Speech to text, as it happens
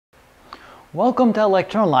Welcome to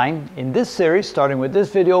electronline. In this series, starting with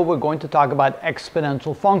this video, we're going to talk about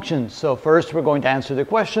exponential functions. So first we're going to answer the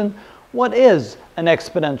question, what is an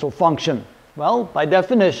exponential function? Well, by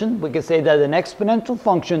definition, we can say that an exponential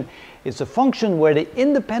function is a function where the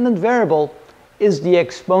independent variable is the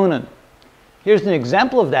exponent. Here's an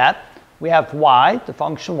example of that. We have y, the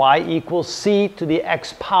function y equals c to the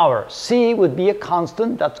x power. C would be a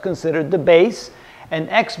constant, that's considered the base, and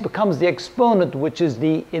x becomes the exponent, which is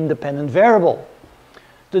the independent variable.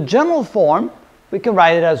 The general form, we can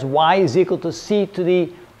write it as y is equal to c to the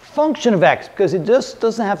function of x, because it just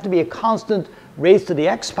doesn't have to be a constant raised to the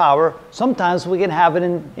x power. Sometimes we can have it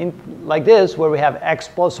in like this, where we have x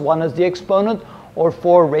plus 1 as the exponent, or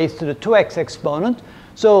 4 raised to the 2x exponent.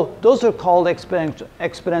 So those are called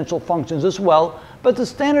exponential functions as well, but the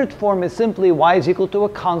standard form is simply y is equal to a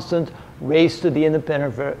constant raised to the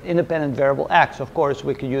independent variable x. Of course,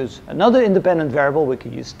 we could use another independent variable. We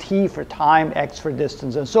could use t for time, x for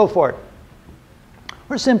distance, and so forth.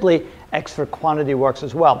 Or simply x for quantity works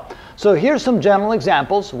as well. So here's some general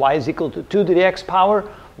examples. Y is equal to 2 to the x power,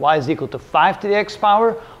 y is equal to 5 to the x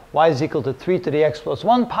power, y is equal to 3 to the x plus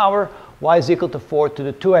 1 power, y is equal to 4 to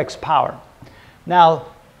the 2x power. Now,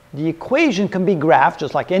 the equation can be graphed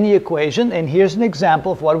just like any equation, and here's an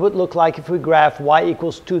example of what it would look like if we graph y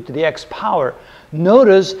equals 2 to the x power.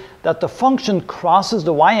 Notice that the function crosses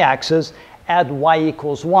the y-axis at y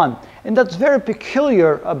equals 1. And that's very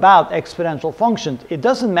peculiar about exponential functions. It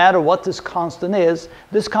doesn't matter what this constant is.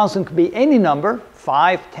 This constant could be any number,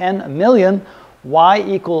 5, 10, a million. Y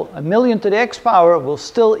equal a million to the x power will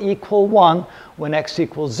still equal 1 when x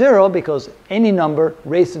equals 0, because any number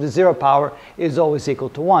raised to the 0 power is always equal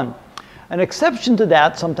to 1. An exception to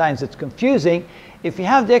that, sometimes it's confusing, if you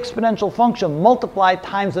have the exponential function multiplied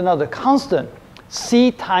times another constant,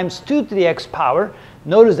 c times 2 to the x power,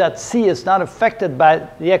 notice that c is not affected by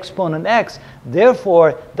the exponent x,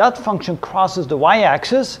 therefore that function crosses the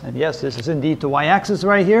y-axis, and yes, this is indeed the y-axis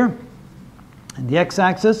right here, and the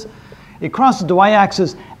x-axis. It crosses the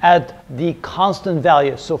y-axis at the constant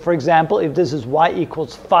value. So for example, if this is y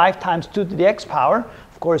equals 5 times 2 to the x power,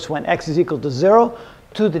 of course when x is equal to 0,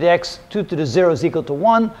 2 to the 0 is equal to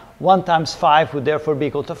 1, 1 times 5 would therefore be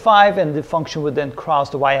equal to 5, and the function would then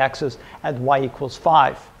cross the y-axis at y equals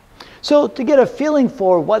 5. So to get a feeling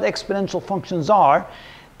for what exponential functions are,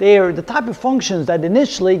 they are the type of functions that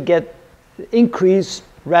initially get increased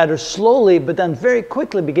rather slowly, but then very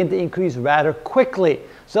quickly begin to increase rather quickly.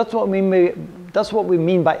 So that's what we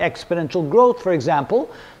mean by exponential growth, for example.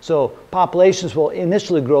 So populations will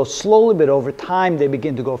initially grow slowly, but over time they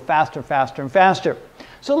begin to go faster, faster, and faster.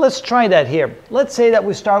 So let's try that here. Let's say that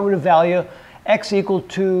we start with a value x equal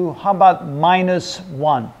to, how about minus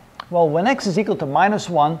 1? Well, when x is equal to minus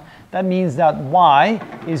 1, that means that y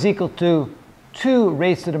is equal to 2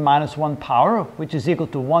 raised to the minus 1 power, which is equal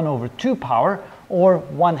to 1 over 2 power, or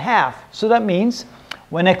 1/2. So that means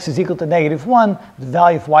when x is equal to negative 1, the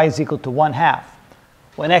value of y is equal to 1/2.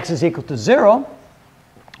 When x is equal to 0,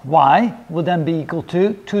 y will then be equal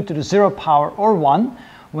to 2 to the 0 power, or 1.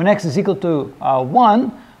 When x is equal to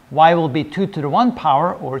 1, y will be 2 to the 1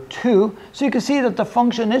 power, or 2. So you can see that the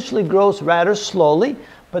function initially grows rather slowly,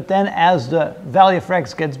 but then as the value for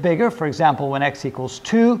x gets bigger, for example, when x equals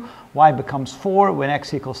 2, y becomes 4. When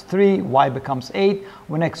x equals 3, y becomes 8.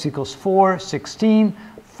 When x equals 4, 16.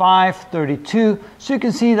 5, 32. So you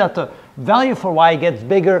can see that the value for y gets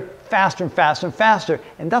bigger faster and faster and faster.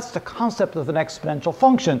 And that's the concept of an exponential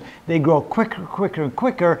function. They grow quicker, quicker, and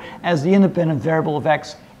quicker as the independent variable of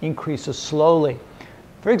x increases slowly.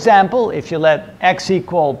 For example, if you let x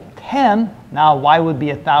equal 10, now y would be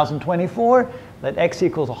 1024. Let x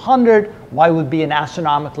equals 100, y would be an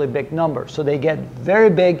astronomically big number. So they get very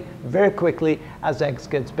big very quickly as x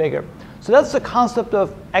gets bigger. So that's the concept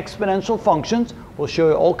of exponential functions. We'll show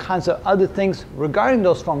you all kinds of other things regarding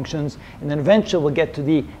those functions, and then eventually we'll get to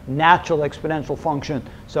the natural exponential function.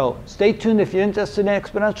 So stay tuned if you're interested in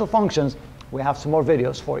exponential functions. We have some more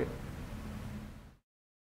videos for you.